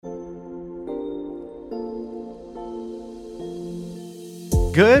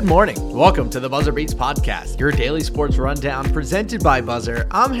Good morning. Welcome to the Buzzer Beats Podcast, your daily sports rundown presented by Buzzer.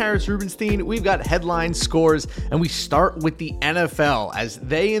 I'm Harris Rubenstein. We've got headlines, scores, and we start with the NFL as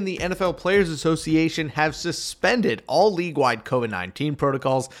they and the NFL Players Association have suspended all league-wide COVID-19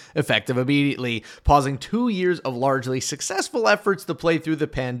 protocols effective immediately, pausing 2 years of largely successful efforts to play through the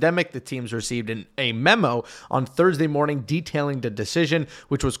pandemic. The teams received a memo on Thursday morning detailing the decision,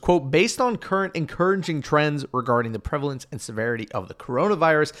 which was, quote, based on current encouraging trends regarding the prevalence and severity of the coronavirus.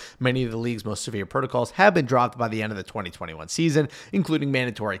 Many of the league's most severe protocols have been dropped by the end of the 2021 season, including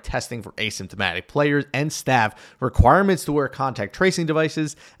mandatory testing for asymptomatic players and staff, requirements to wear contact tracing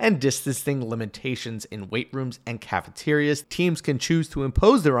devices, and distancing limitations in weight rooms and cafeterias. Teams can choose to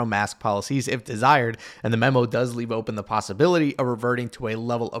impose their own mask policies if desired, and the memo does leave open the possibility of reverting to a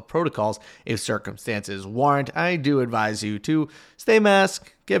level of protocols if circumstances warrant. I do advise you to stay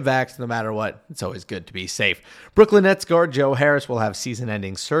masked, get vaxxed no matter what. It's always good to be safe. Brooklyn Nets guard Joe Harris will have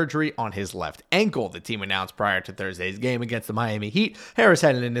season-ending surgery on his left ankle. The team announced prior to Thursday's game against the Miami Heat. Harris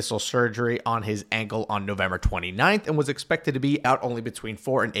had an initial surgery on his ankle on November 29th and was expected to be out only between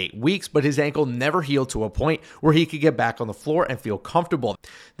 4 and 8 weeks, but his ankle never healed to a point where he could get back on the floor and feel comfortable.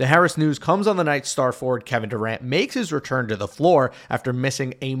 The Harris news comes on the night star forward Kevin Durant makes his return to the floor after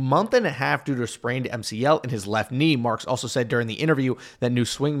missing a month and a half due to sprained MCL in his left knee. Marks also said during the interview that new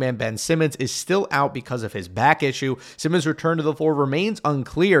swingman Ben Simmons is still out because of his back issue. Simmons' return to the floor remains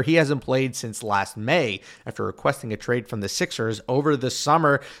unclear. He hasn't played since last May after requesting a trade from the Sixers over the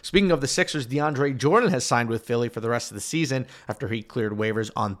summer. Speaking of the Sixers, DeAndre Jordan has signed with Philly for the rest of the season after he cleared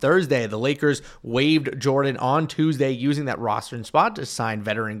waivers on Thursday. The Lakers waived Jordan on Tuesday using that roster spot to sign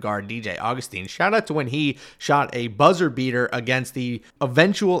veteran guard DJ Augustin. Shout out to when he shot a buzzer beater against the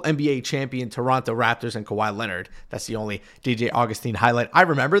eventual NBA champion Toronto Raptors and Kawhi Leonard. That's the only DJ Augustin highlight I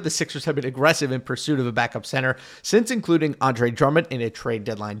remember. The Sixers have been aggressive in pursuit of a backup center since including Andre Drummond in a trade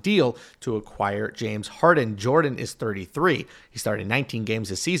deadline deal to acquire James Harden. Jordan is 33. He started 19 games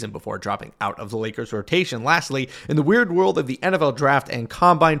this season before dropping out of the Lakers rotation. Lastly, in the weird world of the NFL draft and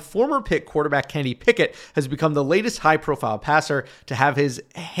combine, former Pitt quarterback Kenny Pickett has become the latest high-profile passer to have his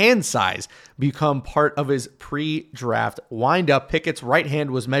hand size become part of his pre-draft windup. Pickett's right hand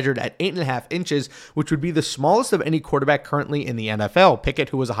was measured at 8.5 inches, which would be the smallest of any quarterback currently in the NFL. Pickett,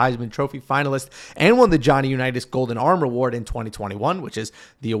 who was a Heisman Trophy finalist and won the Johnny Unitas Golden Arm Award in 2021, which is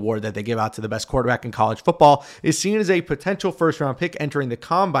the award that they give out to the best quarterback in college football, is seen as a potential first-round pick entering the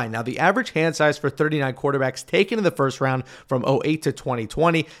combine. Now, the average hand size for 39 quarterbacks taken in the first round from 2008 to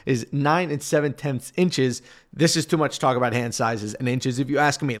 2020 is 9 7/10 inches. This is too much talk about hand sizes and inches if you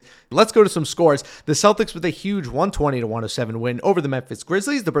ask me. Let's go to some scores. The Celtics with a huge 120-107 win over the Memphis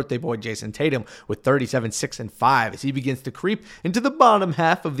Grizzlies. The birthday boy Jason Tatum with 37-6-5 as he begins to creep into the bottom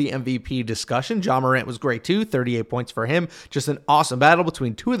half of the MVP discussion. Ja Morant was great too, 38 points for him. Just an awesome battle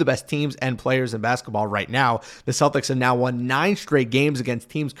between two of the best teams and players in basketball right now. The Celtics have now won 9 straight games against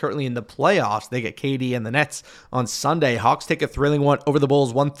teams currently in the playoffs. They get KD and the Nets on Sunday. Hawks take a thrilling one over the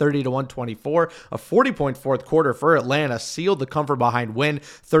Bulls, 130-124. A 40-point fourth quarter for Atlanta sealed the comfort behind win,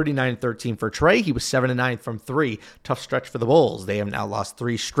 39-13 for Trey. He was 7-9 from 3. Tough stretch for the Bulls. They have now lost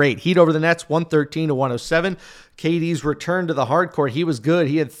 3 straight. Heat over the Nets, 113-107. KD's return to the hard court. He was good.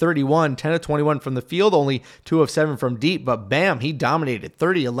 He had 31, 10 of 21 from the field, only 2 of 7 from deep, but bam, he dominated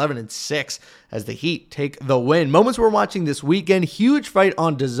 30, 11, and 6 as the Heat take the win. Moments we're watching this weekend, huge fight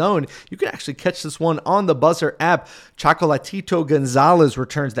on DAZN. You can actually catch this one on the Buzzer app. Chocolatito Gonzalez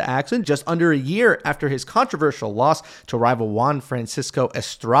returns to action just under a year after his controversial loss to rival Juan Francisco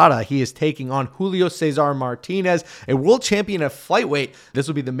Estrada. He is taking on Julio Cesar Martinez, a world champion at flyweight. This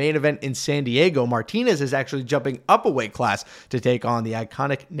will be the main event in San Diego. Martinez is actually jumping up a weight class to take on the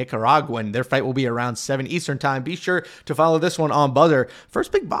iconic Nicaraguan. Their fight will be around 7 Eastern time. Be sure to follow this one on Buzzer.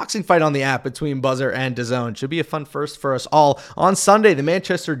 First big boxing fight on the app between Buzzer and DAZN. Should be a fun first for us all. On Sunday, the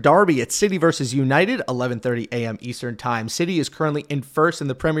Manchester Derby at City versus United, 11:30 a.m. Eastern time. City is currently in first in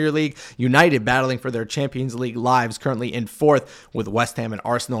the Premier League. United battling for their Champions League lives, currently in fourth, with West Ham and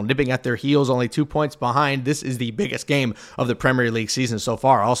Arsenal nipping at their heels, only 2 points behind. This is the biggest game of the Premier League season so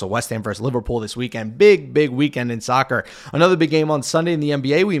far. Also, West Ham versus Liverpool this weekend. Big weekend in soccer. Another big game on Sunday in the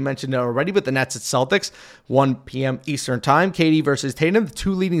NBA. We mentioned it already, but the Nets at Celtics, 1 p.m. Eastern time. KD versus Tatum, the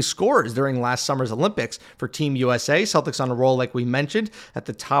 2 leading scorers during last summer's Olympics for Team USA. Celtics on a roll, like we mentioned at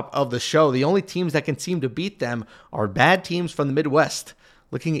the top of the show. The only teams that can seem to beat them are bad teams from the Midwest,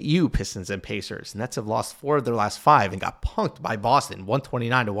 Looking at you, Pistons and Pacers. Nets have lost 4 of their last 5 and got punked by Boston,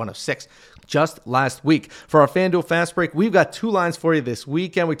 129-106, just last week. For our FanDuel Fast Break, we've got 2 lines for you this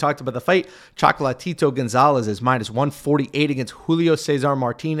weekend. We talked about the fight. Chocolatito Gonzalez is minus 148 against Julio Cesar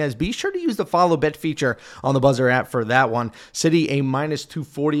Martinez. Be sure to use the follow bet feature on the Buzzer app for that one. City a minus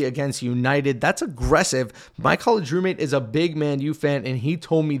 240 against United. That's aggressive. My college roommate is a big Man U fan, and he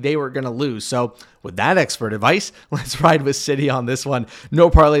told me they were going to lose. So with that expert advice, let's ride with City on this one. No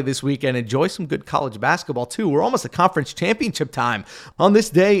parlay this weekend. Enjoy some good college basketball, too. We're almost at conference championship time. On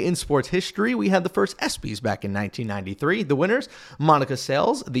this day in sports history, we had the first ESPYs back in 1993. The winners, Monica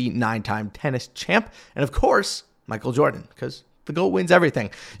Seles, the 9-time tennis champ, and of course, Michael Jordan, because the GOAT wins everything.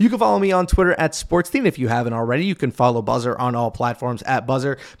 You can follow me on Twitter at SportsThean if you haven't already. You can follow Buzzer on all platforms at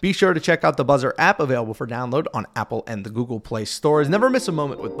Buzzer. Be sure to check out the Buzzer app, available for download on Apple and the Google Play stores. Never miss a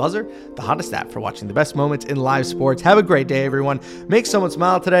moment with Buzzer, the hottest app for watching the best moments in live sports. Have a great day, everyone. Make someone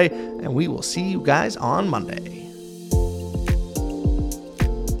smile today, and we will see you guys on Monday.